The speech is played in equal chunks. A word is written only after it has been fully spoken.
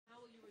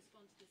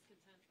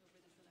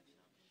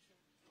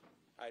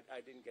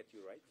I didn't get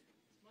you right.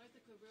 Martha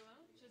Karua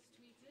just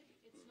tweeted,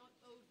 "It's not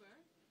over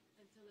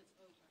until it's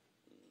over."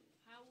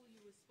 How will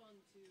you respond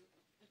to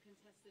a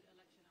contested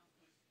election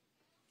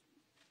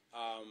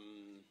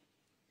outcome?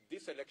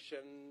 This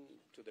election,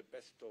 to the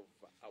best of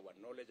our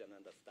knowledge and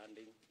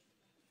understanding,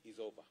 is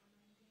over.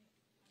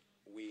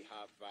 We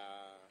have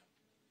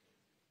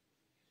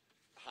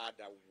had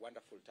a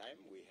wonderful time.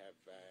 We have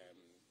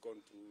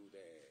gone through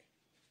the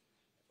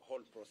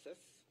whole process.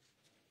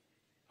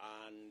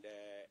 And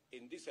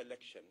in this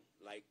election,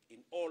 like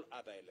in all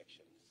other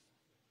elections,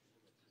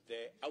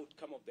 the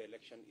outcome of the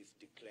election is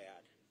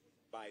declared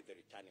by the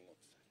returning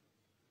officer.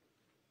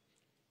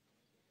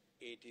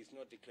 It is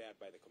not declared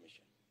by the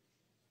Commission.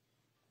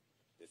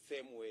 The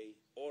same way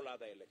all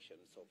other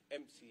elections of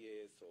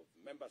MCAs, of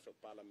members of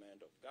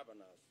parliament, of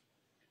governors,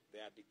 they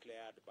are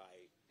declared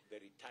by the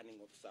returning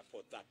officer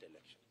for that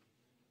election.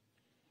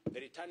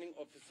 The returning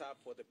officer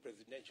for the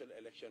presidential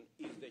election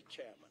is the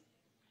chairman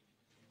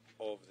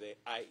of the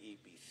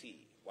IEBC,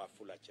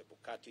 Wafula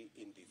Chebukati,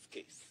 in this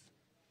case.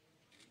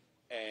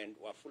 And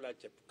Wafula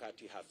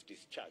Chebukati has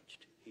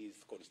discharged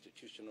his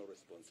constitutional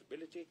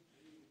responsibility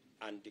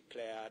and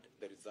declared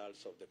the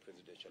results of the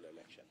presidential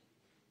election.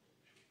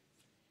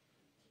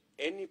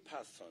 Any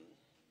person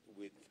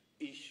with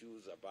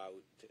issues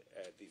about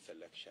this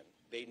election,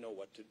 they know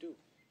what to do.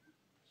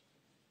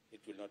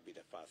 It will not be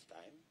the first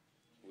time.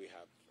 We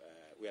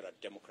are a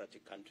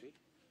democratic country.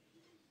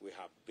 We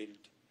have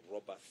built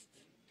robust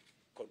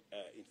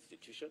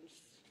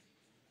institutions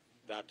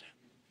that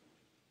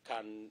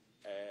can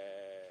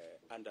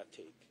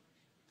undertake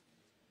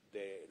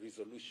the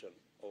resolution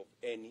of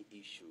any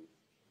issue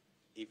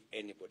if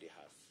anybody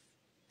has.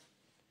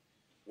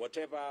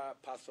 Whatever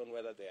person,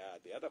 whether they are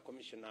the other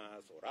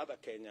commissioners or other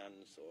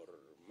Kenyans or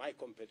my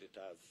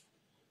competitors,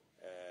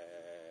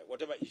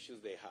 whatever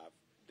issues they have,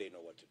 they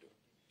know what to do.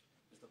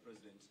 Mr.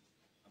 President,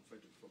 I'm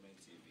Frederick from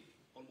NTV.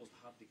 Almost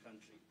half the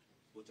country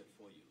voted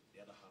for you.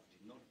 The other half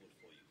did not vote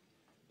for you.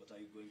 What are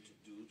you going to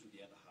do to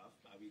the other half?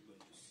 Are we going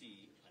to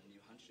see a new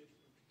handshake?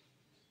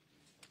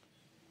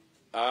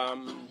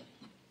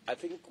 I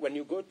think when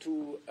you go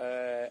to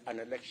an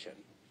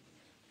election,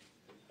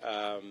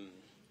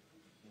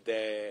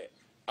 the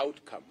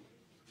outcome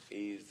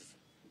is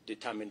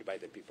determined by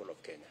the people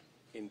of Kenya.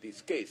 In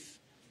this case,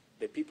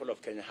 the people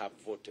of Kenya have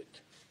voted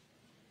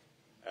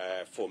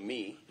for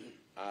me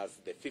as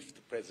the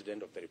 5th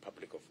President of the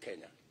Republic of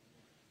Kenya,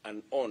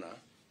 an honor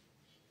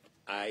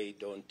I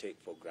don't take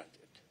for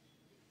granted.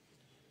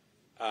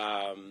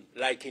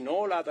 Like in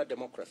all other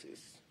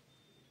democracies,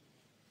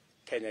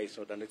 Kenya is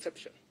not an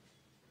exception.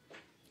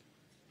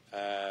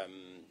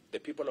 The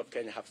people of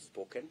Kenya have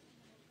spoken,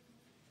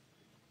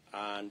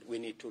 and we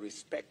need to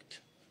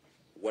respect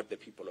what the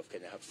people of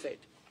Kenya have said.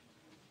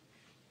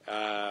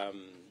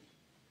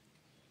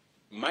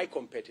 My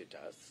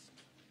competitors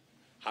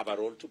have a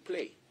role to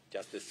play,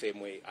 just the same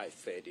way I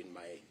said in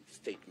my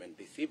statement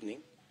this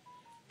evening,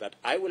 that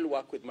I will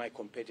work with my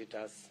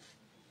competitors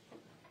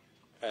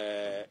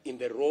in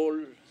the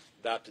role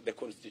that the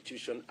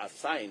Constitution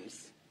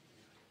assigns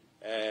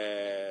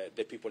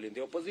the people in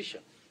the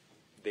opposition.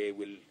 They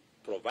will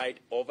provide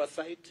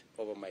oversight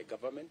over my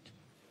government,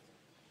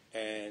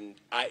 and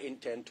I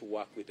intend to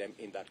work with them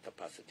in that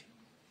capacity.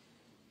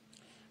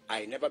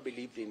 I never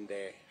believed in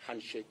the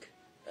handshake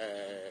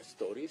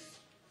stories.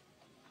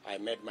 I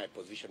made my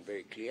position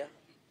very clear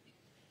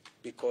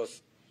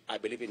because I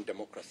believe in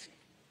democracy.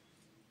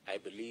 I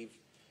believe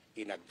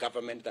in a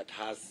government that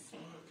has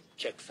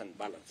checks and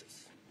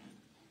balances.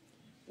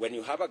 When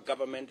you have a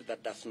government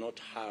that does not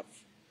have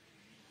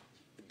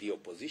the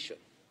opposition,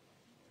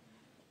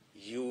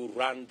 you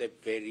run the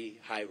very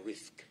high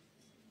risk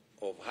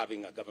of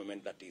having a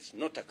government that is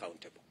not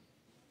accountable.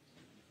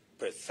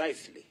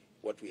 Precisely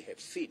what we have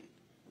seen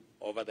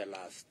over the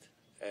last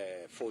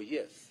 4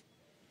 years,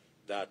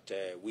 that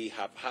we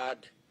have had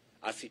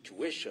a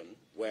situation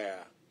where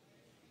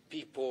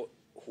people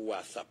who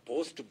are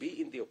supposed to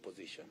be in the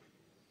opposition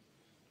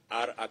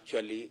are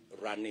actually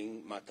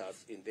running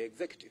matters in the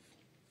executive.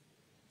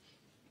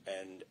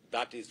 And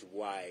that is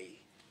why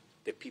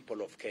the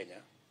people of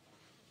Kenya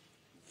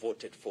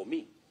voted for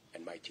me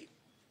and my team.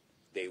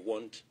 They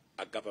want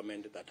a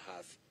government that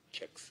has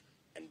checks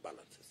and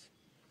balances,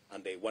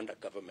 and they want a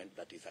government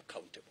that is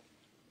accountable.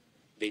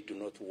 They do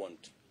not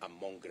want a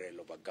mongrel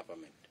of a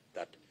government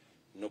that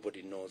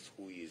nobody knows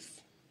who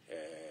is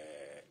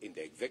in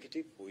the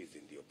executive, who is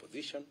in the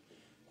opposition,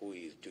 who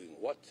is doing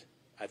what.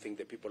 I think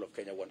the people of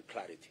Kenya want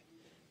clarity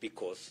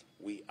because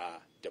we are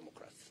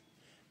Democrats.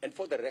 And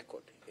for the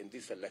record, in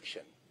this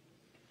election,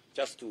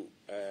 just to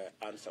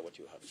answer what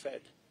you have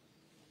said,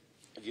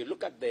 if you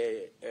look at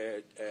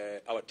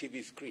our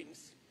TV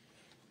screens,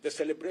 the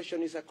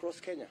celebration is across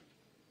Kenya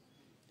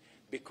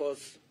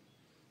because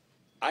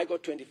I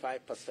got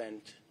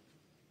 25%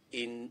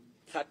 in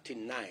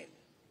 39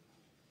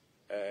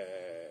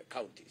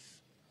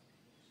 counties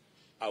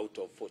out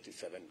of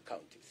 47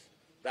 counties.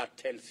 That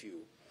tells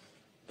you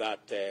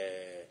that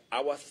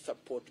our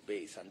support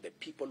base and the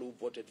people who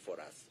voted for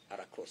us are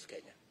across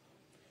Kenya.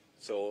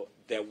 So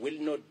there will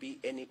not be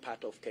any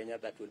part of Kenya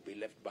that will be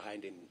left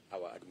behind in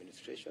our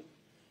administration,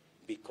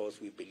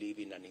 because we believe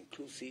in an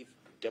inclusive,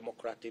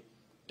 democratic,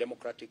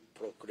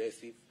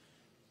 progressive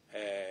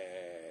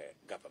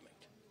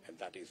government. And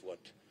that is what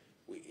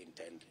we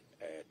intend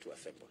to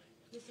assemble.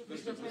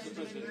 Mr.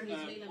 President,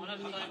 have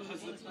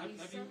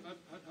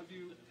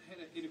you had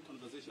any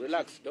conversation?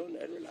 Relax, don't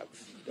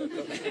relax. Don't.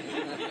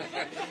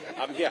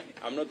 I'm here.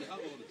 I'm not.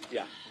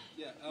 Yeah.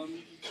 Yeah. A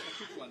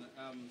quick one.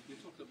 You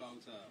talked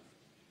about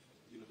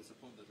the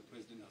support that the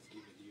president has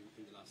given you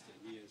in the last 10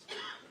 years.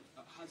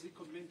 Has he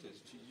commented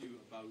to you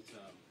about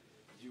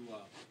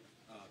your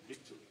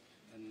victory?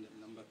 And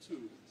number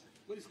two,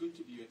 what is going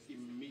to be your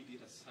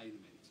immediate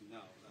assignment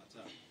now that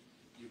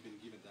you've been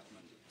given that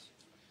mandate?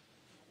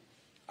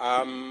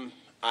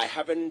 I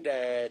haven't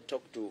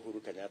talked to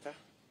Uhuru Kenyatta,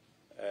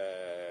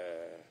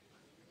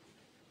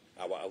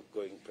 our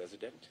outgoing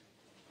president,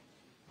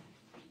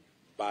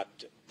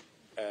 but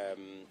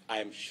I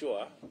am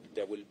sure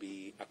there will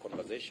be a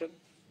conversation,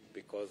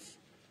 because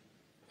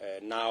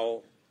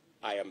now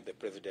I am the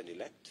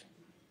president-elect,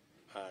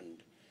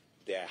 and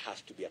there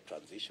has to be a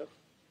transition.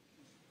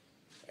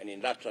 And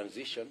in that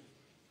transition,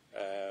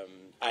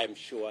 I am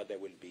sure there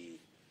will be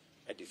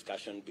a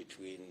discussion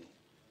between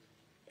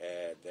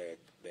the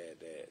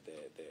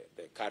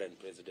current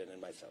president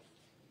and myself,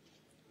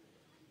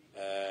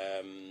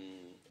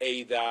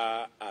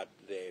 either at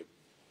the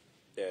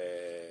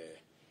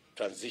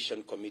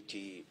transition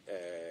committee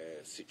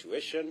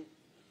situation,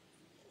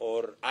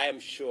 or I am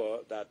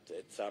sure that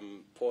at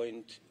some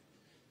point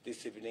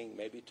this evening,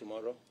 maybe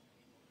tomorrow,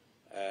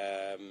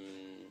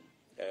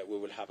 we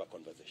will have a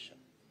conversation.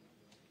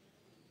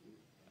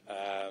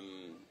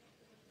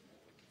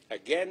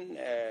 Again,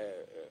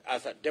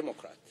 as a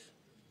Democrat,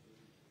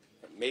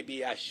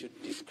 maybe I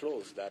should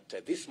disclose that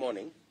this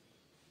morning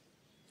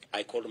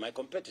I called my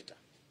competitor,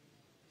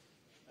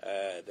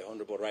 the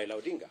Honorable Raila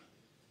Odinga,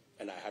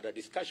 and I had a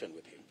discussion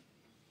with him.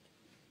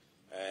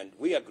 And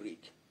we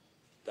agreed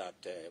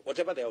that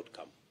whatever the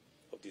outcome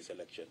of this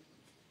election,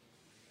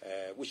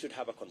 we should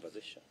have a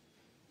conversation.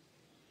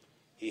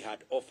 He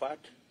had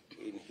offered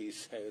in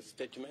his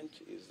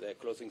statement, his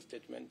closing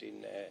statement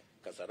in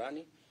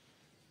Kasarani,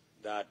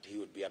 that he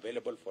would be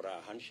available for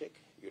a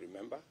handshake, you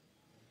remember?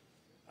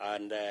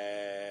 And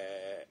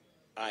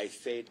I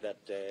said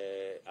that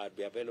I'd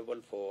be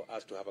available for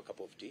us to have a cup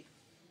of tea,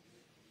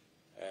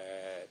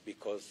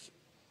 because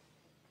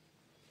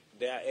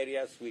there are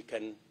areas we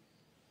can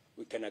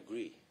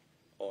agree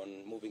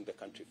on moving the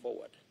country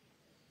forward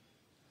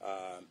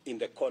in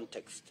the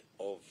context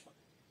of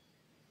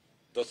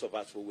those of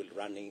us who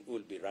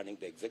will be running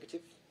the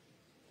executive.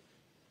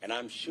 And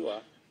I'm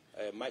sure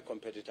my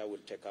competitor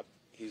will take up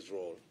his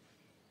role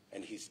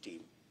and his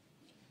team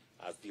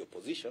as the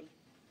opposition,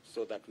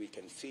 so that we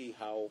can see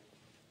how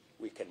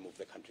we can move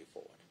the country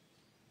forward.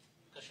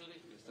 The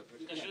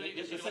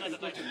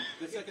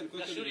second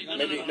question.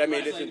 Let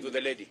me listen to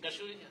the lady.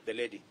 The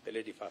lady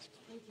first.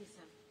 Thank you,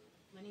 sir.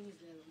 My name is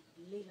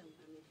Leila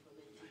Mohammed from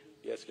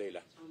NTV. Yes,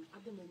 Leila.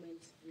 At the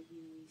moment, we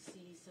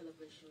see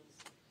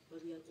celebrations,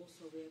 but we are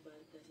also aware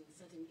that in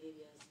certain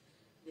areas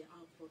there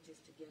are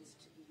protests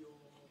against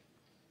your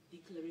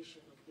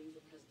declaration of being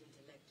the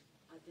president-elect.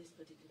 At this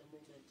particular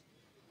moment,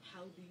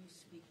 how do you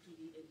speak to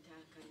the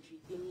entire country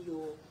in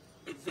your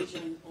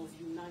vision of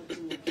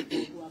uniting the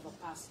people who have a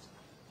past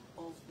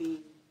of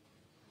being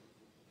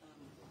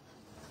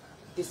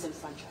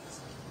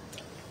disenfranchised?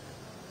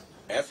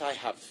 As I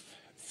have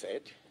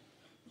said,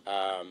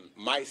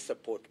 my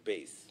support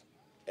base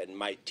and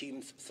my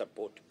team's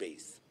support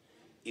base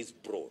is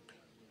broad.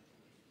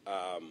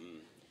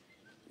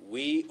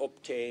 We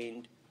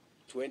obtained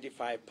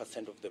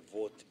 25% of the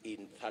vote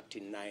in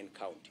 39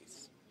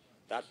 counties.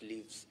 That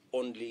leaves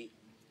only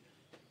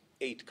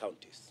 8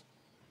 counties.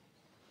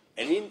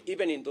 And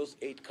even in those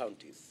 8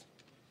 counties,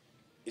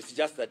 it's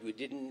just that we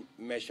didn't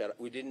make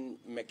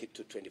it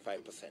to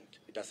 25%.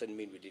 It doesn't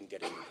mean we didn't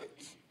get any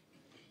votes.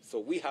 So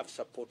we have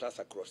supporters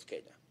across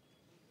Kenya.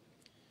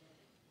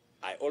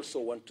 I also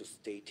want to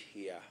state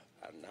here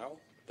and now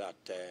that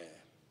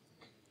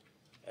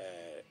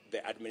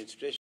the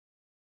administration,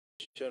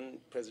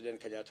 President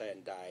Kenyatta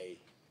and I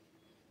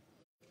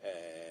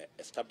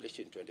established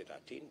in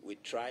 2013, we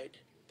tried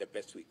the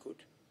best we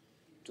could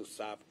to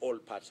serve all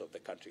parts of the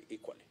country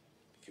equally.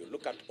 If you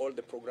look at all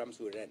the programs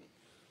we ran,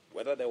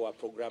 whether there were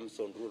programs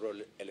on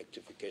rural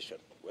electrification,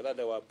 whether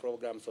there were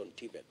programs on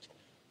Tibet,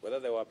 whether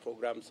there were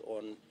programs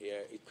on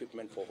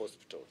equipment for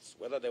hospitals,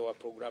 whether there were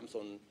programs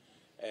on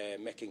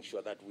making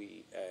sure that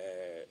we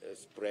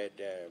spread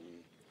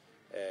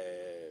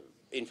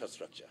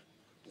infrastructure,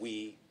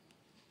 we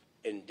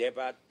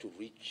endeavored to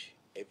reach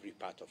every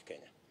part of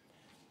Kenya.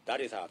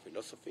 That is our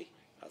philosophy.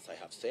 As I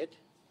have said,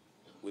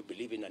 we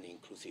believe in an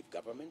inclusive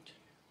government.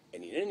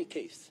 And in any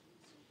case,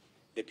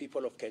 the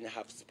people of Kenya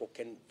have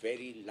spoken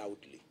very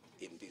loudly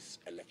in this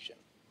election.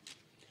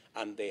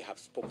 And they have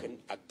spoken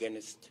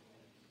against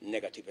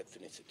negative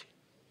ethnicity.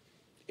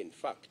 In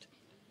fact,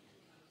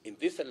 in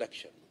this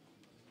election,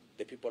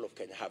 the people of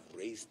Kenya have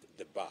raised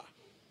the bar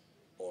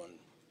on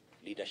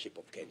leadership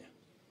of Kenya.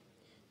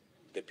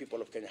 The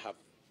people of Kenya have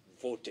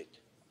voted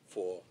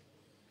for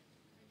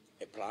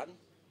a plan,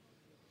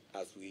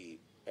 as we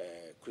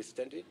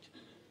christened it,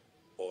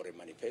 or a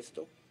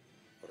manifesto,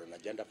 or an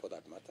agenda for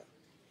that matter.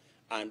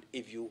 And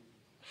if you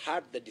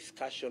had the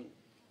discussion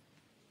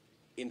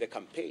in the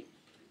campaign,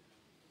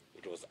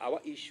 it was our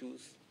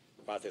issues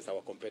versus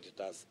our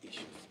competitors'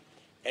 issues.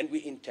 And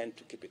we intend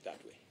to keep it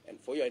that way. And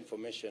for your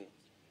information,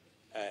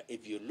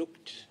 if you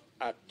looked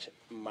at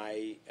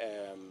my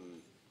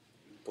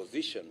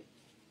position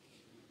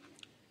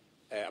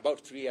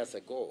about 3 years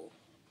ago,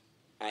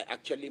 I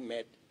actually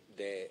made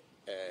the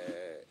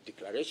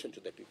declaration to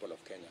the people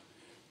of Kenya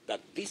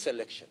that this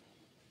election,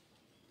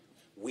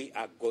 we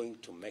are going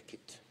to make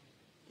it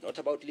not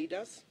about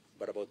leaders,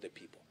 but about the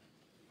people.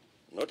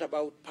 Not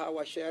about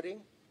power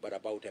sharing, but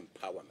about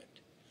empowerment.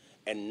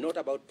 And not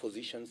about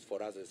positions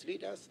for us as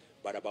leaders,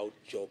 but about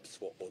jobs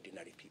for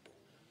ordinary people.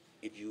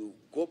 If you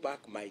go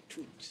back my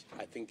tweet,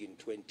 I think in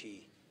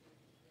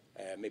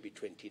maybe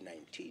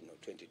 2019 or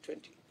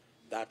 2020,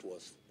 that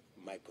was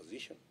my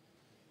position.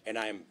 And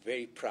I am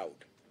very proud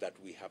that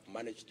we have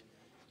managed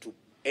to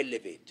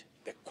elevate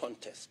the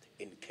contest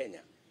in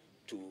Kenya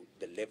to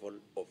the level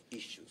of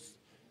issues.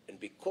 And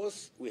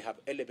because we have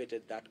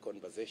elevated that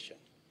conversation,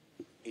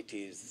 it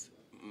is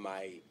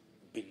my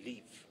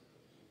belief,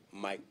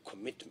 my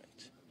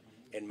commitment,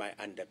 and my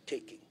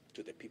undertaking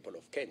to the people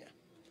of Kenya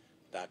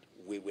that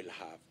we will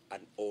have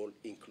an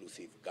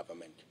all-inclusive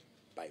government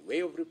by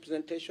way of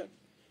representation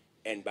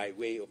and by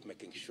way of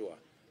making sure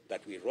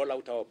that we roll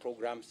out our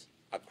programs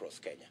across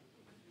Kenya.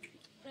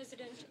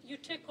 President, you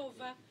take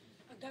over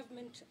a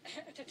government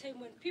at a time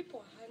when people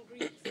are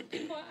hungry.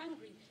 People are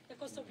angry. The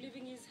cost of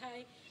living is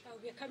high.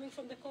 We are coming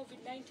from the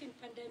COVID-19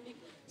 pandemic.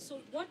 So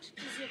what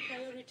is your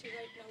priority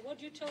right now? What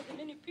do you tell the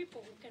many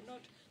people who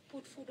cannot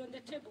put food on the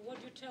table? What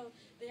do you tell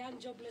the young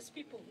jobless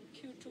people who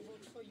queue to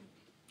vote for you?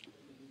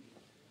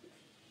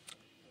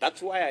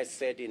 That's why I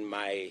said in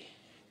my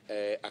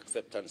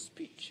acceptance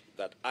speech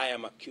that I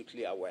am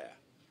acutely aware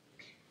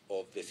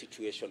of the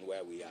situation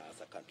where we are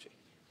as a country.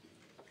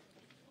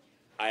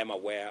 I am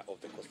aware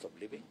of the cost of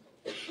living.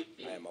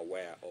 I am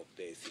aware of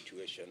the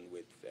situation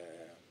with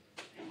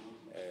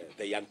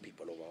the young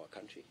people of our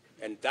country.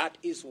 And that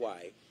is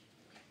why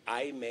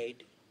I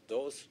made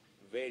those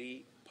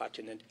very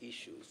pertinent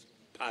issues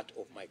part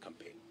of my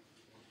campaign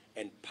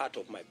and part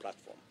of my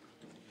platform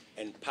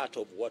and part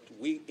of what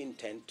we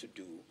intend to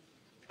do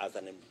as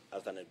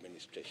an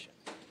administration.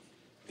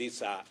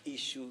 These are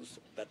issues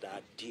that are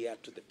dear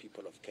to the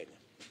people of Kenya.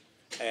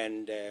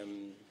 And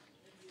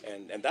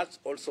that's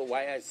also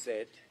why I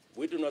said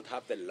we do not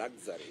have the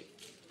luxury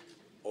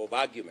of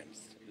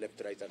arguments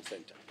left, right, and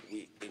center.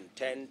 We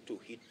intend to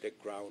hit the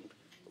ground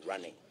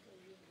running.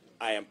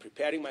 I am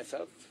preparing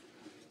myself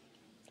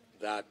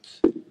that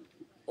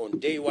on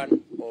day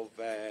one of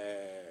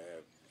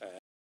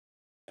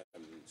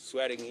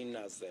swearing in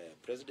as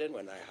president,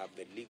 when I have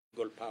the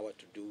legal power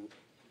to do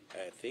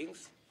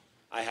things,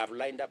 I have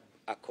lined up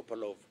a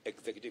couple of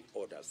executive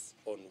orders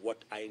on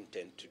what I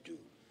intend to do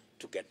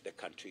to get the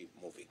country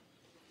moving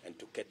and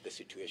to get the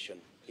situation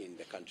in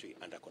the country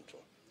under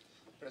control.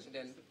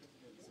 President,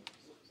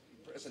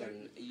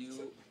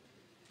 you,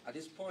 at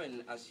this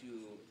point, as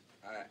you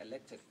are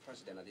elected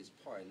president at this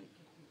point,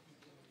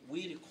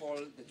 we recall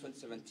the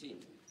 2017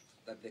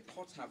 that the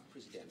courts have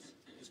precedence,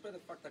 despite the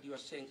fact that you are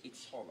saying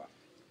it's over.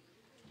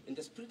 In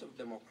the spirit of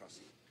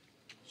democracy,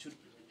 should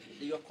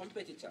your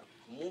competitor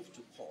move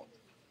to court,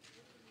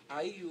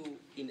 are you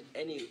in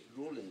any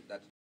ruling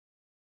that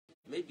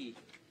maybe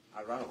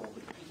around or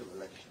repeat of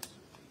elections,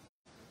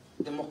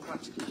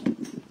 democratically,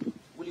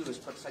 will you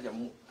respect such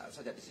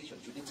a decision?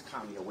 Should it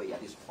come your way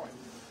at this point?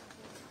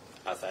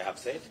 As I have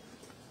said,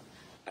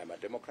 I'm a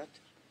Democrat.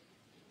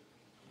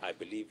 I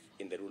believe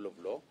in the rule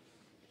of law.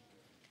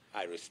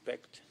 I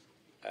respect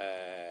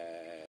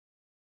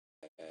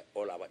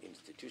all our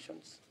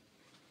institutions.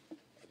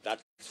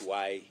 That's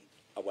why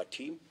our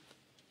team,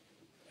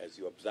 as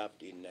you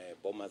observed in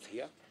Bomas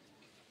here,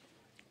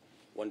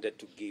 wanted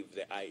to give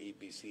the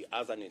IEBC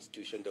as an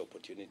institution the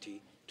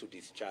opportunity to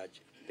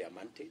discharge their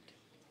mandate.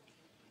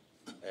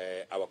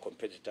 Our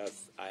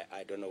competitors,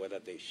 I don't know whether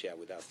they share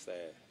with us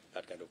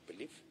that kind of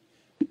belief.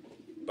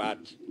 But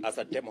as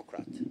a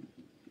Democrat,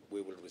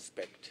 we will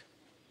respect,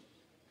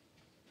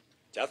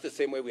 just the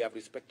same way we have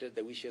respected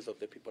the wishes of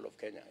the people of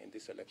Kenya in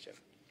this election,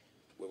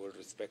 we will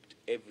respect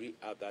every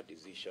other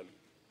decision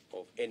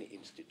of any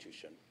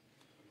institution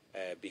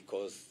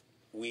because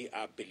we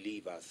are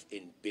believers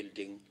in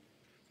building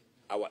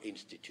our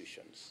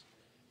institutions,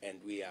 and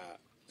we are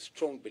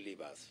strong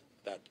believers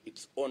that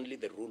it's only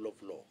the rule of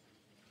law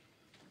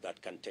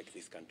that can take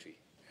this country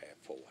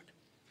forward.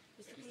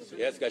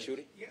 Yes,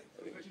 Gashuri? Yes,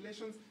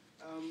 congratulations.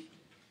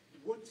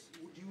 What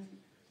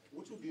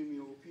would, in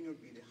your opinion,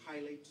 be the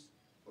highlight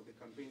of the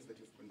campaigns that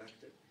you've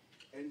conducted?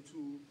 And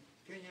to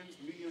Kenyans,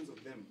 millions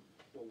of them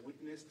who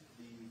witnessed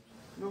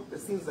the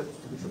scenes that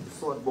we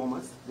saw at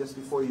Bomas just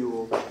before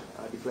your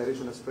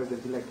declaration as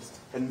president-elect,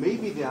 and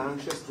maybe they are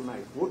anxious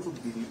tonight. What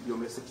would be your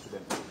message to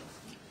them?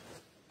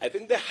 I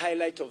think the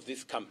highlight of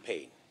this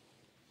campaign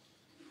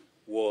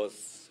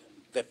was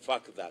the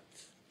fact that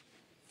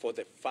for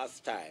the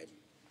first time,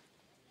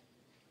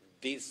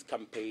 this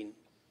campaign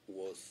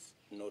was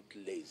not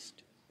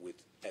laced with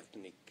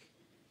ethnic,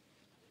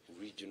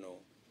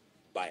 regional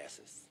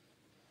biases.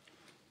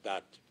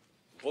 That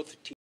both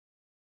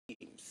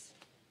teams,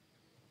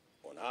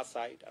 on our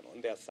side and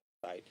on their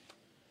side,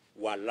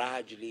 were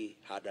largely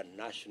had a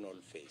national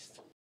face,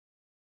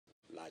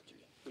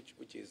 largely,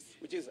 which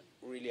is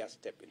really a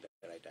step in the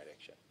right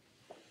direction.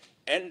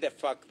 And the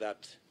fact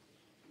that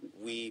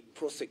we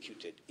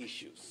prosecuted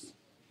issues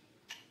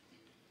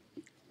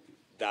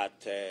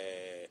that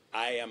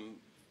I am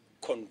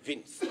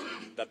convinced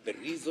that the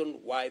reason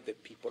why the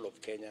people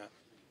of Kenya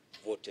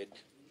voted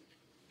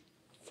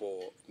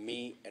for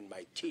me and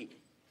my team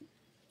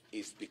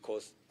is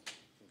because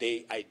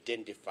they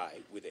identify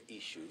with the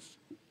issues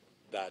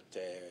that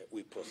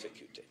we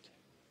prosecuted.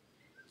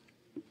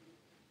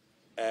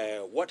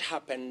 What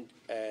happened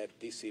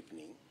this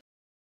evening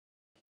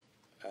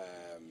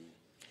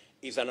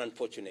is an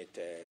unfortunate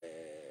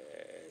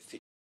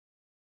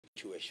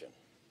situation.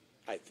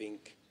 I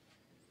think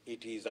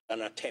it is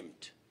an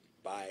attempt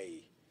by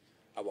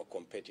our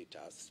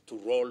competitors to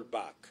roll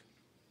back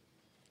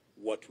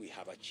what we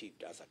have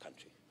achieved as a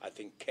country. I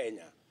think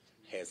Kenya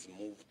has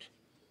moved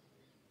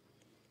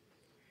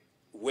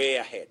way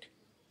ahead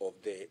of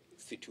the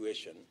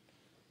situation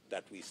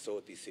that we saw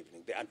this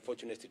evening, the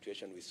unfortunate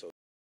situation we saw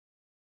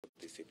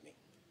this evening.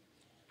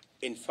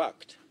 In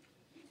fact,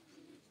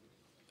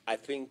 I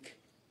think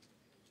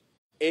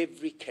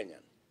every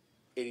Kenyan,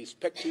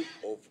 irrespective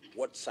of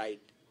what side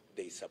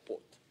they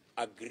support,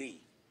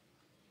 agree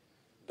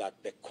that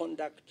the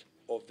conduct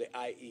of the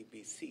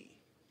IEBC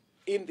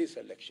in this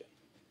election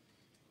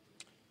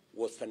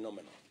was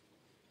phenomenal.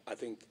 I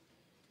think,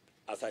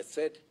 as I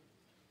said,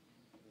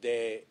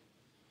 the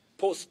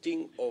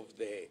posting of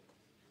the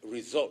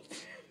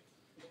results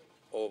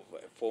of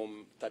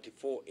from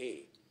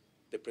 34A,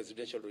 the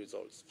presidential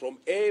results, from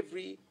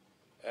every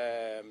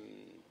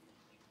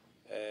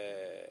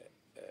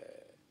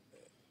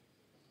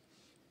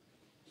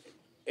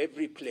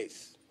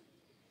place,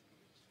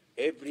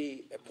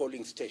 every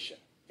polling station,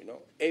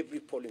 every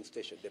polling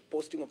station, the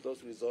posting of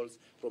those results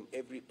from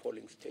every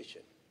polling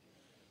station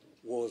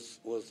was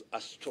a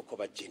stroke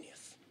of a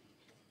genius.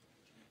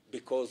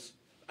 Because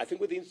I think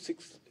within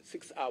six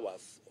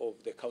hours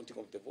of the counting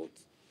of the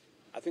votes,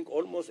 I think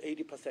almost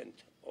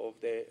 80% of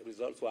the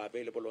results were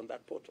available on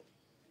that portal.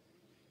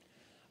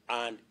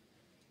 And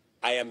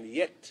I am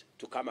yet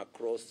to come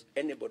across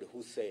anybody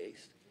who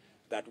says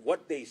that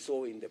what they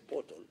saw in the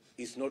portal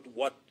is not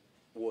what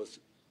was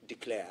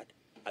declared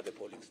at the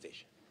polling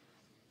station.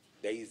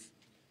 There is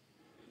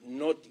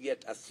not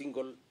yet a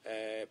single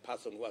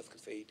person who has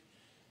said,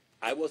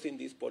 I was in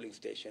this polling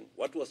station,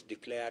 what was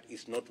declared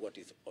is not what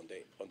is on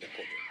the portal.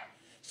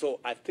 So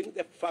I think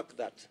the fact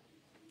that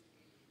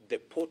the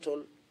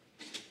portal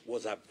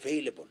was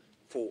available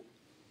for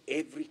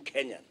every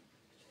Kenyan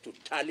to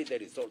tally the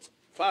results,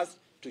 first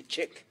to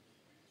check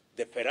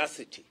the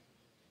veracity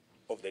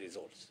of the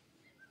results.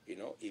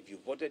 If you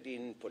voted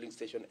in polling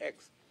station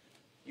X,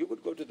 you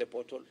could go to the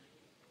portal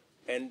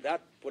and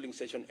that polling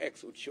station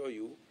X would show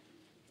you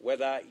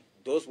whether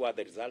those were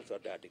the results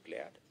that are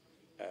declared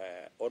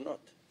or not.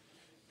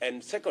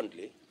 And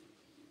secondly,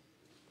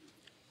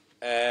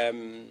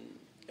 the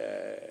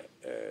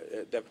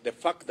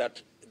fact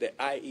that the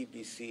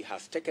IEBC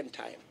has taken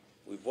time.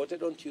 We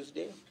voted on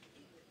Tuesday.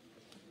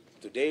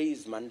 Today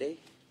is Monday.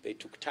 They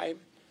took time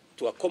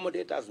to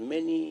accommodate as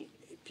many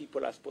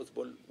people as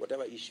possible,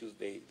 whatever issues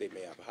they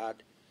may have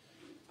had.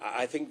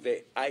 I think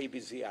the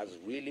IEBC has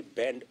really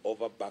bent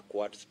over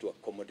backwards to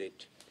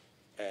accommodate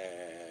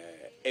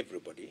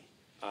everybody.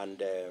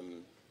 And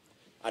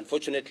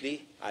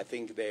unfortunately, I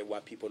think there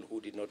were people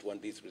who did not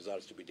want these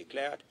results to be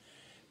declared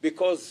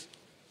because,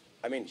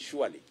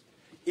 surely,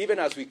 even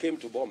as we came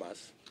to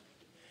Bomas,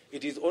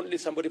 it is only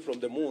somebody from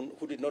the moon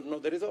who did not know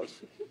the results.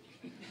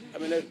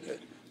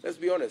 Let's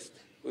be honest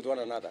with one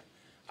another.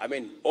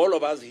 All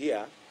of us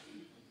here,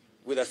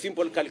 with a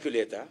simple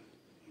calculator,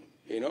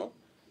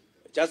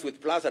 just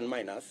with plus and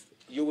minus,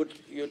 you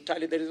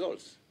tally the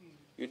results.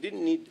 You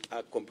didn't need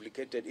a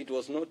complicated, you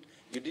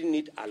didn't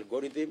need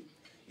algorithm,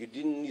 you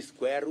didn't need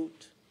square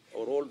root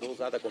or all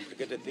those other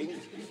complicated things.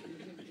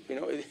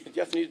 You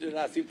just needed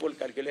a simple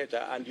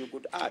calculator and you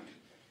could add,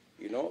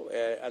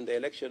 and the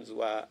elections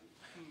were,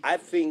 I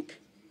think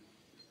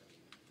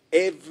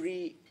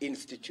every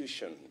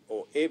institution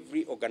or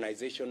every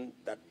organization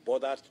that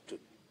bothered to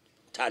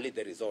tally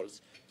the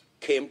results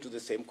came to the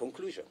same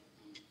conclusion.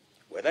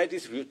 Whether it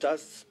is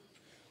Reuters,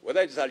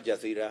 whether it is Al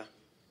Jazeera,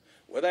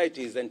 whether it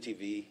is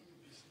NTV,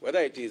 whether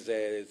it is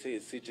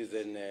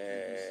Citizen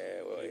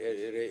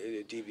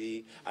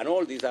TV, and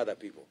all these other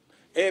people,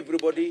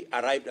 everybody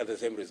arrived at the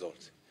same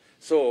results.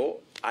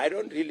 So I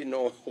don't really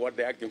know what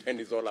the argument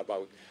is all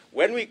about.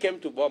 When we came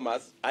to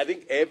Bomas, I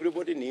think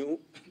everybody knew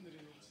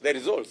the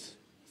results.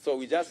 So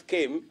we just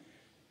came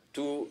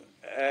to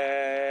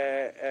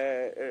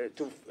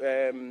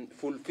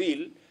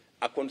fulfill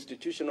a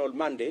constitutional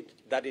mandate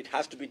that it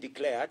has to be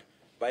declared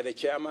by the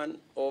chairman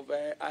of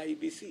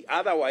IEBC.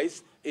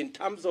 Otherwise, in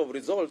terms of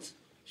results,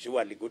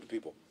 surely good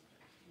people.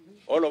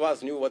 All of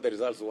us knew what the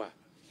results were.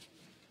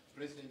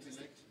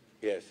 President-elect?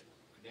 Yes.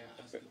 May I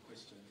ask a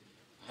question?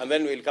 And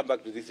then we'll come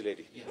back to this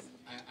lady. Yes,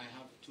 I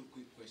have two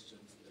quick questions.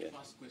 The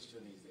first question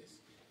is this.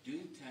 Do you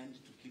intend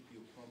to keep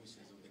your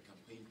promises of the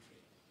campaign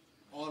trail?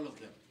 All of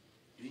them.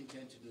 Do you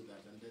intend to do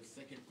that? And the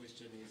second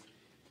question is,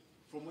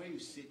 from where you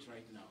sit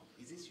right now,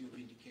 is this your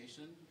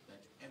vindication that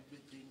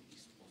everything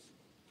is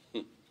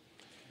possible?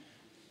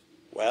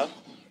 Well,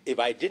 if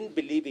I didn't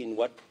believe in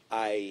what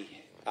I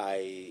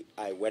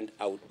went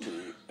out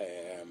to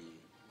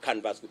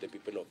canvass with the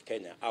people of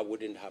Kenya, I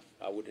wouldn't have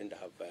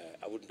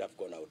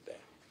gone out there.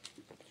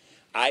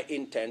 I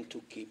intend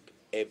to keep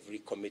every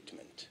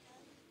commitment,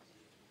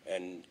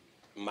 and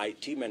my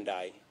team and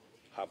I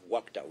have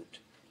worked out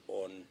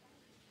on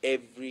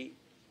every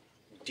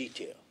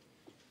detail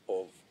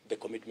of the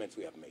commitments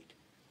we have made.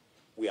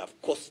 We have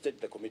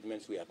costed the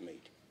commitments we have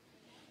made.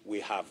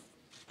 We have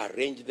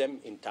arranged them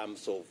in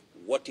terms of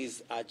what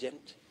is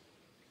urgent,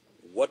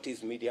 what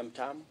is medium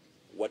term,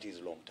 what is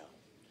long term.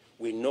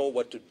 We know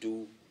what to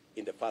do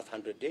in the first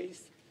 100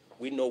 days.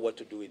 We know what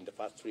to do in the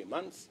first 3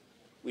 months.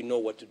 We know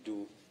what to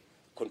do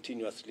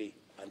continuously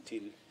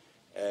until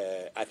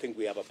I think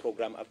we have a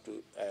program up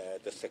to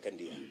the second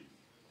year.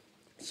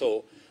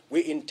 So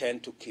we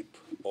intend to keep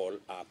all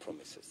our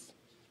promises.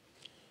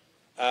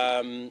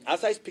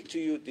 As I speak to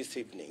you this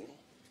evening,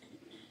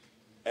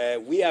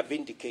 we have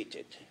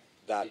indicated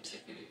that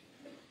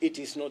it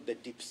is not the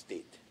deep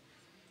state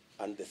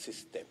and the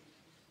system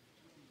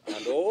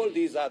and all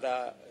these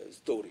other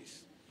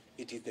stories.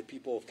 It is the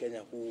people of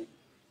Kenya who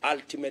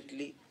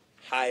ultimately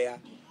hire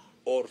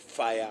or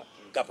fire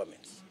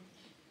governments.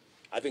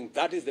 I think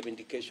that is the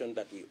vindication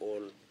that we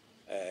all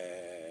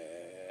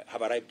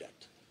have arrived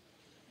at.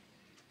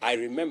 I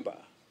remember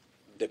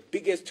the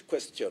biggest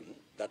question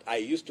that I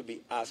used to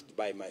be asked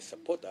by my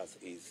supporters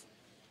is,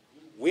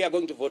 we are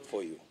going to vote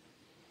for you,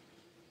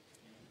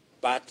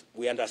 but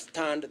we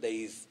understand there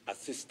is a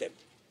system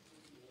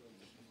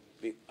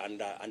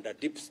under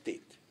deep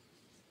state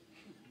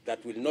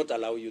that will not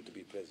allow you to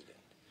be president,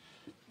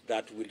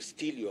 that will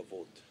steal your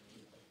vote.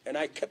 And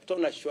I kept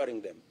on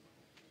assuring them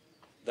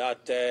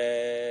that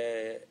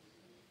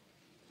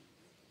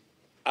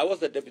I was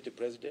the deputy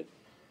president.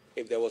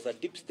 If there was a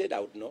deep state, I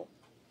would know.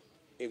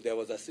 If there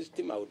was a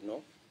system, I would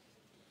know.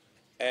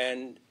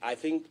 And I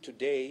think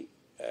today,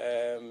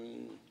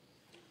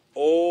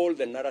 all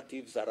the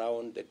narratives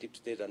around the deep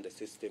state and the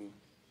system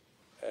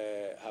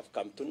have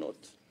come to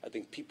naught. I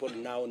think people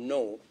now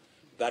know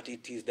that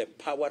it is the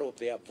power of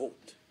their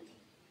vote,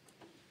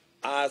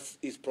 as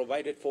is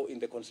provided for in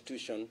the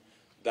Constitution,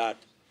 that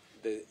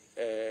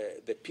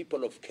the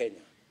people of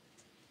Kenya,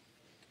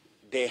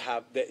 they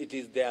have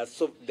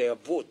their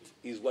vote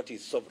is what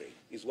is sovereign,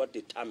 is what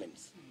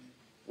determines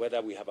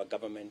whether we have a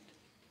government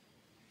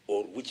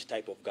or which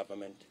type of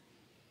government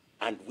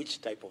and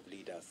which type of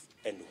leaders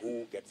and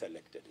who gets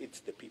elected. It's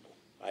the people.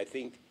 I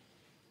think,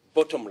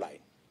 bottom line,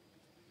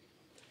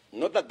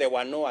 not that there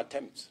were no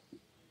attempts.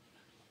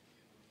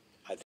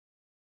 I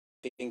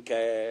think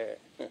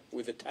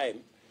with the time,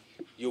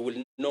 you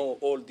will know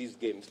all these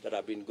games that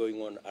have been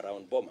going on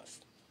around Bomas.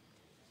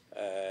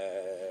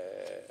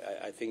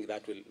 I think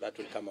that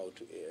will come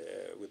out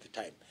with the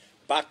time.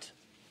 But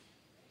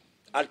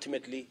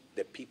ultimately,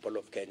 the people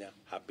of Kenya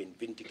have been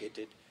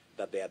vindicated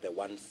that they are the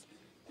ones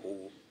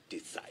who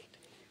decide.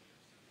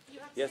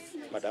 Yes,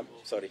 madam.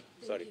 Sorry.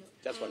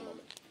 Just one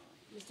moment.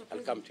 Mr. I'll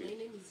come to you. My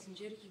name is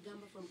Njeri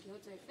Kigamba from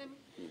Kyoto FM.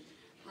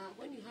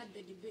 When you had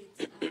the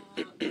debate,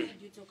 we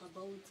had you talk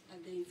about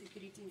the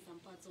insecurity in some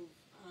parts of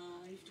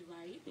Rift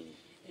Valley,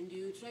 and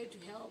you tried to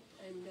help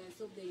and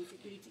solve the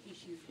insecurity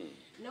issues.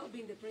 Now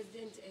being the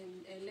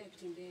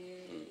president-elect in the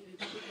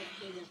Republic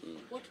of Kenya,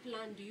 what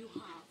plan do you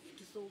have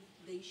to solve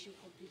the issue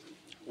completely?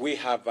 We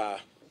have a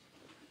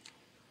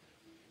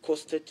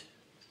costed,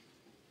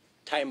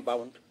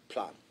 time-bound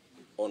plan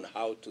on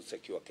how to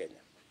secure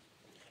Kenya,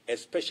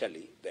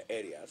 especially the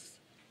areas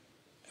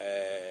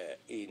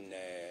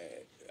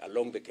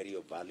along the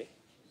Kerio Valley,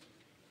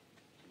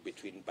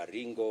 between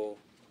Baringo,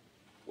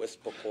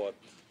 West Pokot,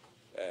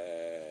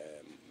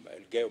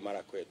 Elgeyo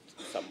Marakwet,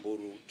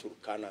 Samburu,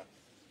 Turkana,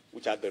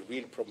 which are the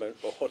real problem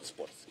or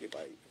hotspots, if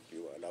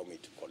you allow me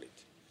to call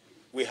it.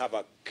 We have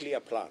a clear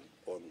plan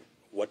on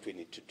what we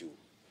need to do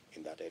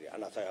in that area.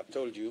 And as I have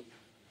told you,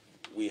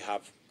 we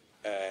have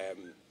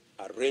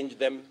arranged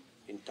them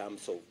in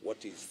terms of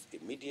what is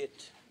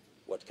immediate,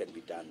 what can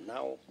be done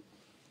now,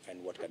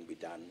 and what can be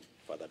done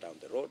further down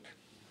the road.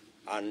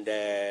 And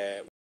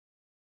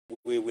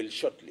we will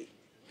shortly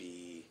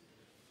be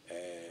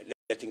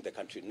letting the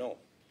country know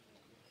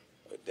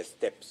the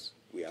steps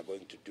we are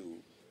going to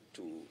do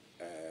to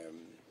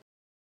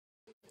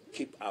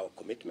keep our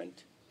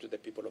commitment to the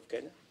people of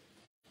Kenya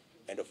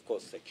and, of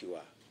course, secure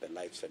the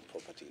lives and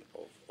property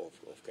of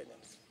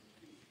Kenyans.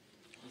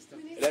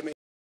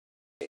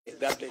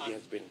 That lady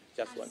has been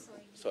just one.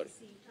 Sorry.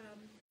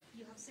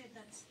 You have said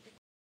that the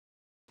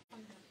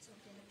conduct of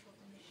the Electoral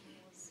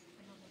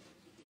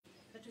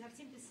But we have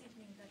seen this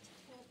evening that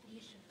 4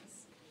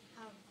 commissioners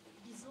have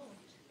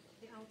dissolved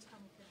the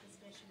outcome of the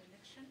presidential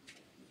election.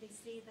 They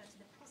say that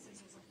the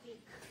process was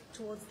opaque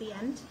towards the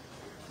end.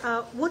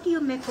 What do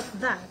you make of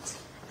that?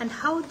 And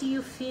how do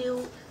you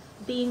feel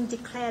being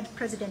declared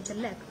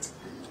president-elect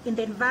in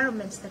the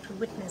environment that we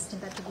witnessed in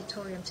that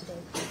auditorium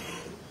today?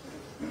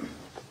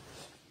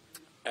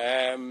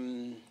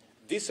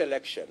 This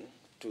election,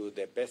 to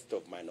the best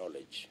of my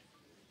knowledge,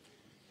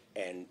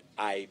 and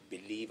I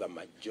believe a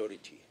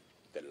majority,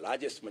 the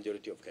largest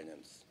majority of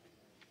Kenyans,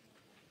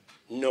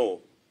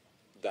 know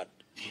that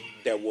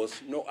there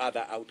was no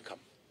other outcome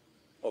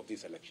of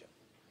this election.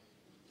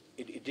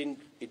 It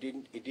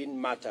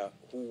didn't matter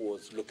who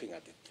was looking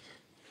at it.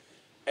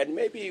 And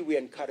maybe we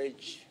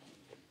encourage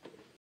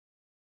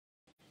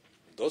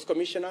those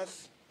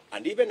commissioners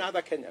and even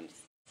other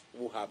Kenyans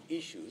who have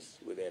issues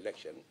with the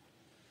election.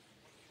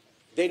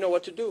 They know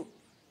what to do.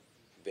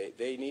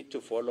 They need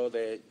to follow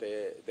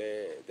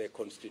the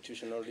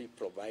constitutionally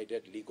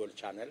provided legal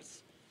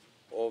channels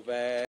of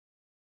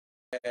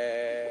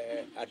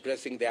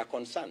addressing their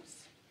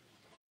concerns.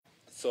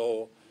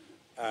 So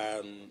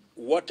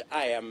what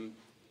I am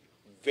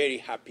very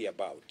happy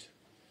about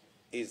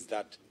is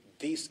that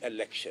this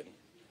election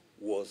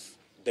was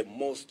the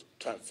most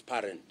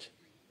transparent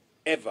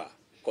ever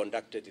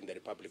conducted in the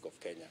Republic of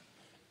Kenya.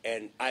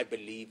 And I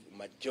believe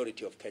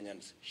majority of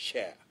Kenyans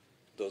share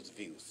those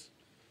views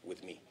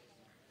with me.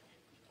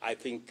 I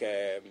think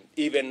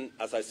even,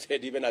 as I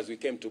said, even as we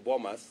came to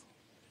Bomas,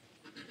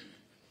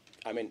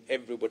 I mean,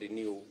 everybody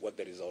knew what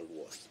the result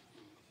was,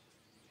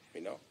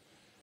 you know.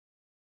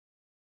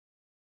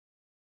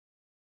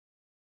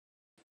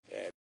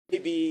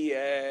 Maybe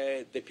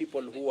the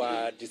people who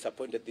are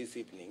disappointed this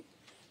evening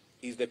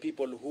is the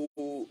people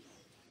who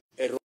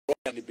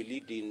erroneously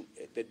believed in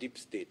the deep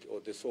state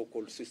or the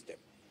so-called system.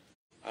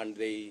 And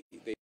they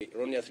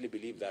erroneously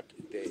believe that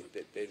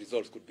the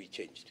results could be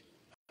changed.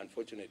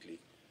 Unfortunately,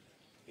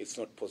 it's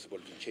not possible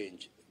to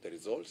change the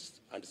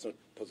results, and it's not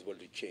possible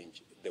to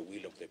change the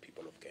will of the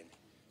people of Kenya.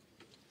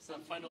 So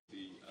finally,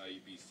 the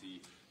IEBC,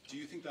 do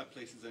you think that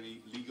places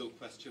any legal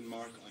question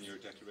mark on your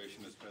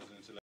declaration as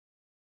president-elect?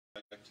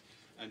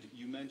 And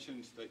you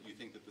mentioned that you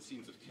think that the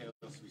scenes of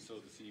chaos we saw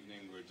this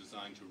evening were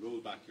designed to roll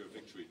back your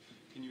victory.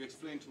 Can you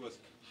explain to us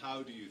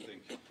how do you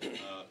think,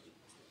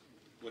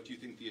 what do you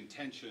think the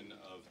intention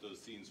of those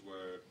scenes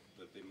were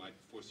that they might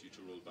force you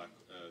to roll back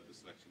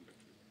this election victory?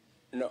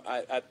 No,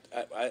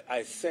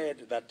 I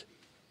said that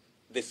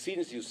the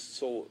scenes you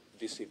saw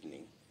this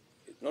evening,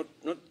 not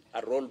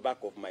a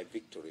rollback of my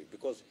victory,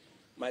 because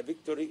my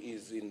victory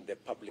is in the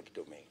public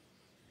domain.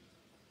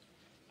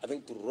 I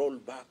think to roll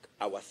back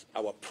our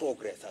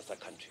progress as a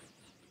country,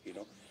 you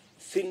know,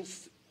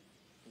 since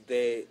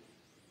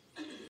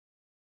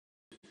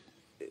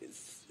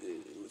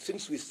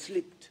we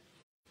slipped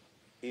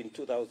in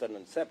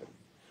 2007,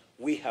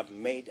 we have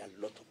made a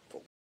lot of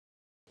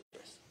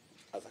progress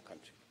as a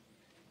country.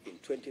 In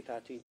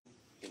 2013,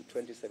 in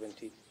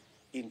 2017,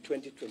 in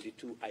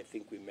 2022, I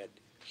think we made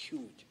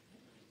huge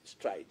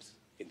strides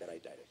in the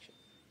right direction.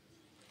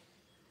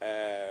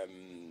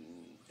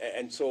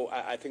 And so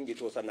I think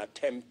it was an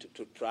attempt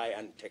to try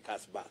and take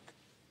us back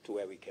to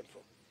where we came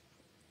from.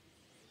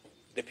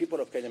 The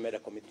people of Kenya made a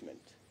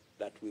commitment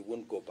that we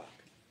won't go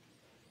back.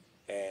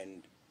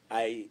 And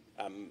I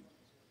am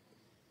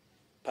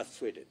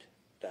persuaded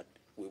that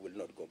we will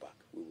not go back.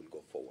 We will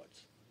go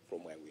forwards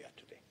from where we are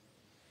today.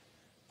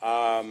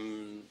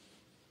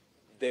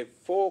 The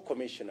 4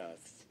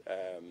 commissioners,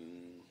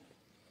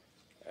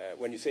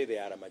 when you say they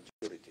are a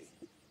majority,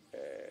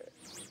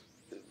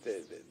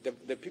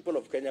 the people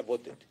of Kenya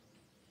voted.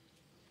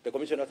 The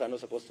commissioners are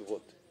not supposed to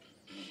vote.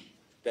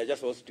 They are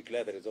just supposed to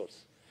declare the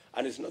results.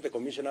 And it's not the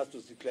commissioners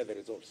to declare the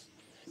results.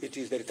 It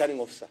is the returning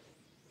officer.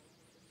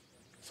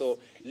 So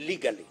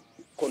legally,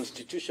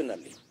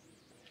 constitutionally,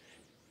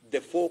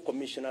 the 4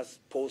 commissioners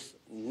pose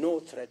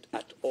no threat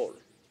at all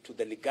to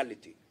the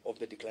legality of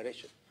the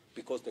declaration,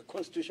 because the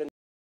Constitution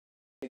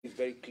is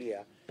very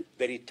clear.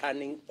 The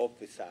returning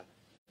officer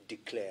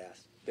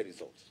declares the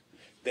results.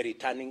 The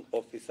returning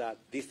officer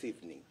this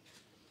evening,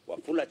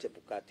 Wafula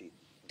Chebukati,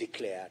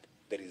 declared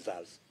the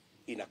results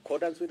in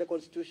accordance with the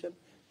Constitution,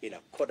 in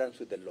accordance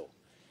with the law.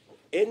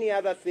 Any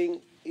other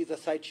thing is a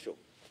sideshow.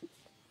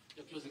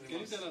 Can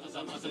you tell us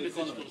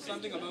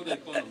something about the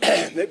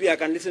economy? Maybe I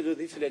can listen to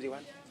this lady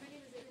one. Yeah, my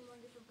name is Erin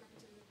Wande from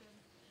Capital FM.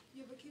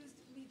 You've accused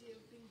media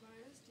of being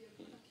biased.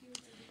 You've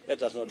accused...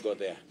 Let us not go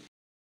there.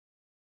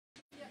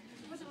 Yeah,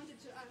 what I wanted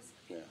to ask,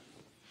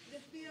 the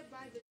fear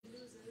by the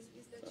losers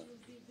is that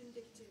you'll be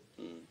vindictive.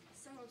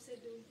 Some have said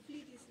they will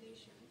flee this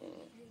nation.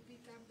 You'll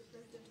become the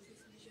president of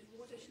this nation.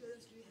 What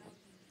assurance do you have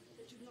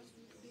that you'll not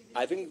be vindictive?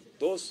 I think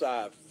those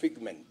are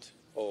figment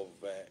of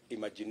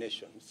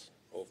imaginations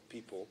of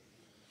people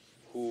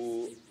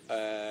who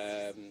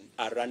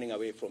are running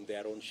away from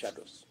their own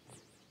shadows.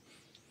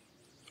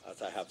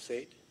 As I have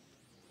said,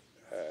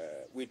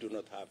 we do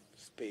not have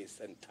space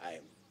and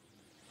time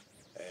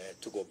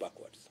to go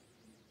backwards.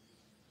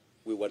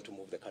 We want to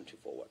move the country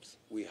forwards.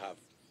 We have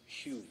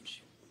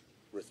huge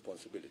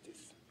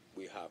responsibilities.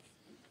 We have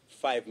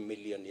 5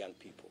 million young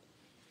people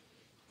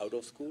out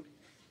of school,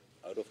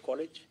 out of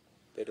college.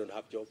 They don't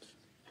have jobs.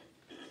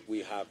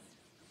 We have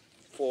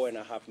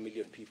 4.5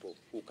 million people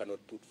who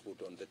cannot put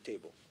food on the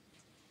table.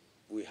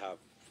 We have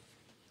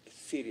a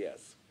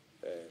serious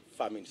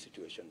famine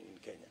situation in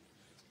Kenya.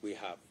 We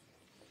have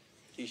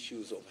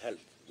issues of health.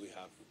 We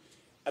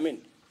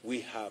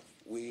have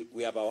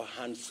our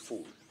hands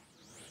full.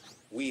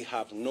 We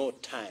have no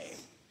time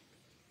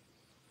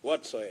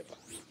whatsoever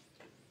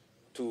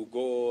to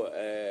go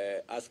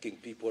asking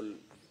people,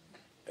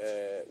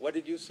 what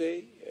did you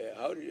say?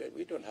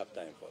 We don't have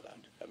time for that.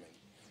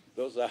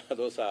 Those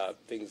are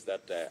things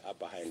that are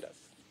behind us.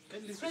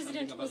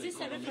 President, was this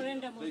a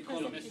referendum on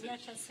President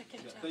Kenyatta's second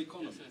term? The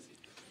economy.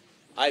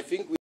 I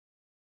think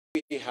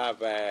we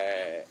have,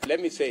 let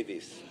me say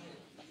this.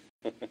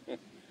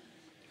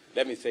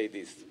 Let me say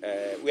this.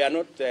 We are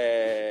not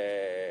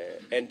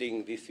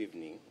ending this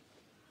evening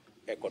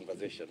a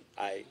conversation.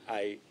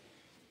 I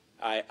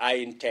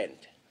intend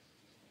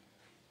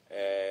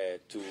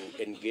to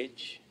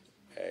engage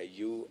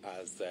you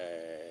as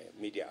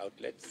media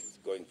outlets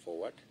going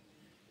forward,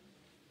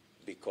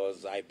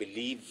 because I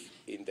believe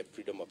in the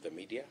freedom of the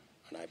media,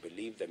 and I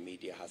believe the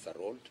media has a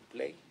role to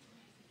play.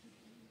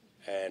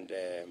 And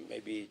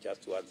maybe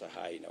just to answer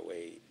her in a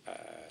way,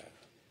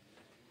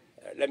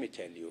 let me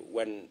tell you,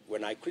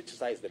 when I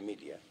criticize the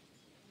media,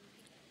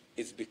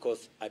 it's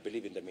because I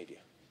believe in the media,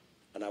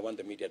 and I want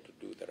the media to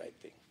do the right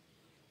thing.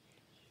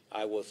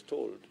 I was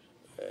told,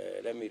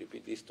 let me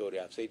repeat this story,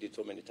 I've said it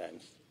so many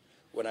times.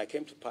 When I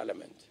came to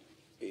Parliament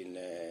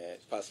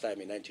first time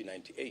in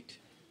 1998,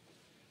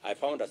 I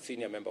found a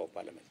senior member of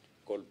Parliament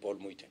called Paul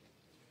Muite.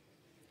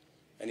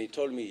 And he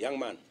told me, young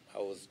man, I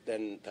was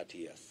then 30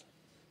 years.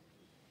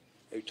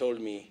 He told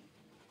me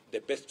the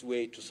best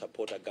way to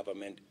support a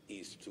government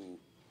is to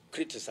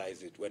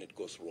criticize it when it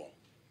goes wrong.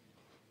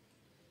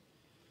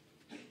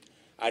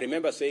 I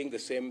remember saying the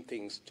same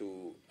things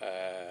to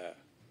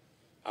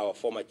our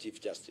former Chief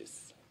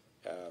Justice,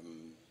 the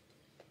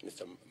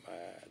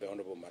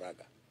Honorable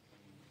Maraga,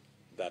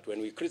 that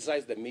when we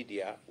criticized the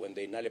media, when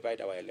they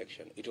nullified our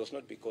election, it was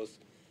not because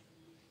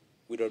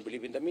we don't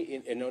believe in the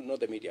media, not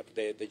the media, but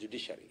the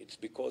judiciary. It's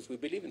because we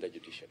believe in the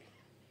judiciary.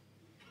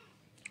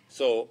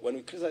 So when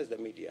we criticize the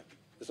media,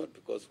 it's not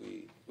because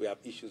we have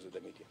issues with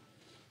the media.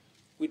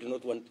 We do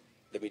not want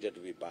the media to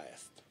be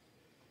biased.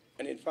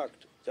 And in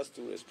fact, just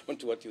to respond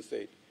to what you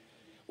said,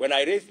 when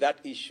I raised that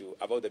issue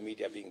about the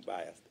media being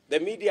biased, the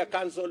Media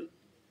Council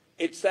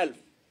itself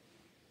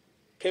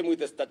came with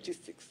the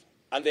statistics,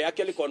 and they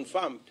actually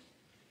confirmed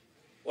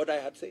what I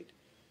had said.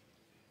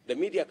 The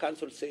Media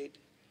Council said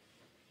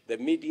the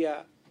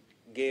media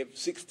gave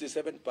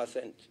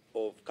 67%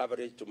 of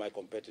coverage to my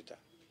competitor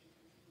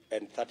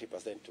and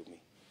 30% to me.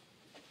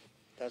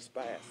 That's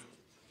biased.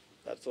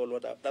 That's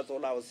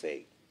all I was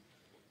saying.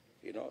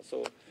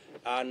 So,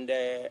 and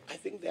I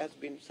think there has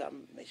been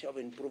some measure of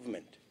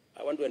improvement.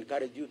 I want to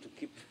encourage you to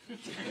keep.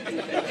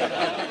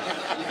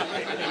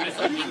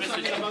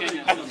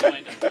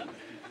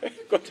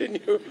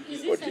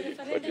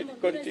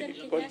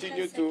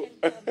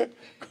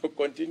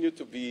 Continue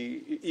to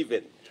be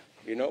even.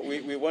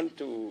 We want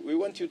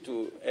you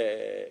to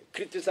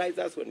criticize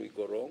us when we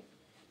go wrong,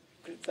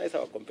 criticize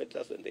our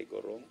competitors when they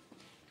go wrong,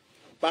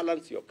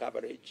 balance your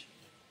coverage,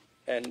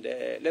 and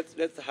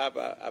let's have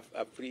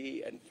a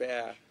free and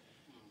fair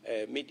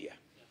media.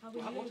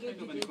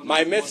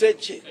 My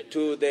message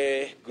to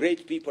the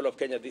great people of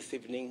Kenya this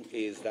evening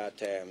is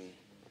that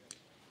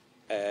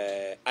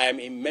I am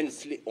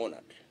immensely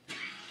honored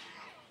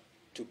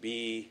to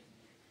be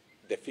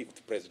the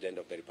 5th President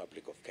of the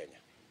Republic of Kenya.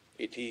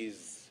 It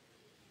is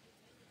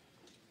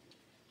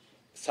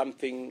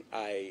something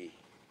I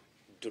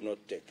do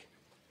not take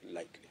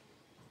lightly.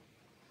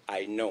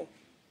 I know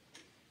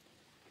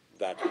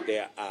that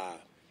there are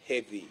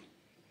heavy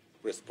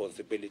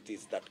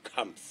responsibilities that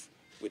comes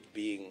with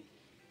being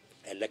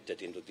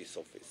elected into this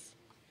office.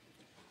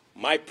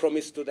 My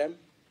promise to them,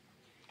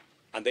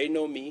 and they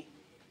know me,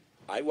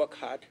 I work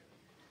hard,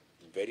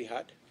 very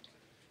hard.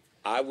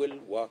 I will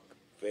work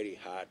very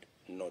hard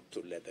not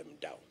to let them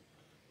down.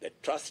 The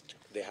trust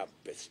they have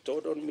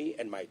bestowed on me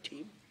and my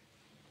team,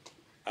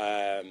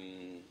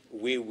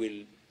 we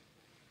will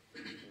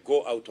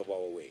go out of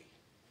our way.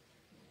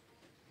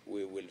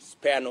 We will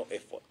spare no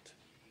effort.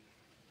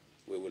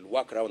 We will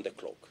work around the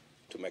clock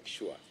to make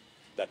sure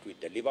that we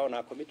deliver on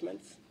our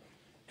commitments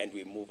and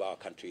we move our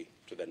country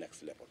to the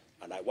next level.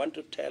 And I want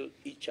to tell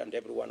each and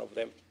every one of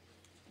them,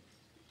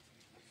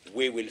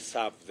 we will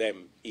serve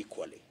them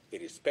equally,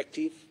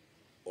 irrespective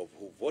of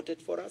who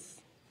voted for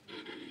us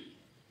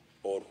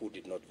or who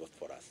did not vote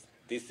for us.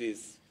 This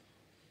is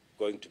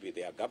going to be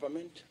their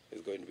government,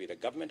 it's going to be the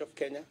government of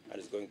Kenya, and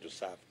it's going to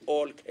serve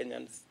all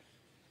Kenyans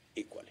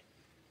equally.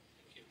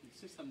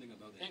 Say something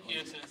about that.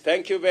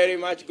 Thank you very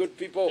much, good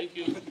people. Thank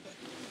you.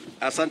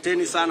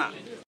 Asanteni sana.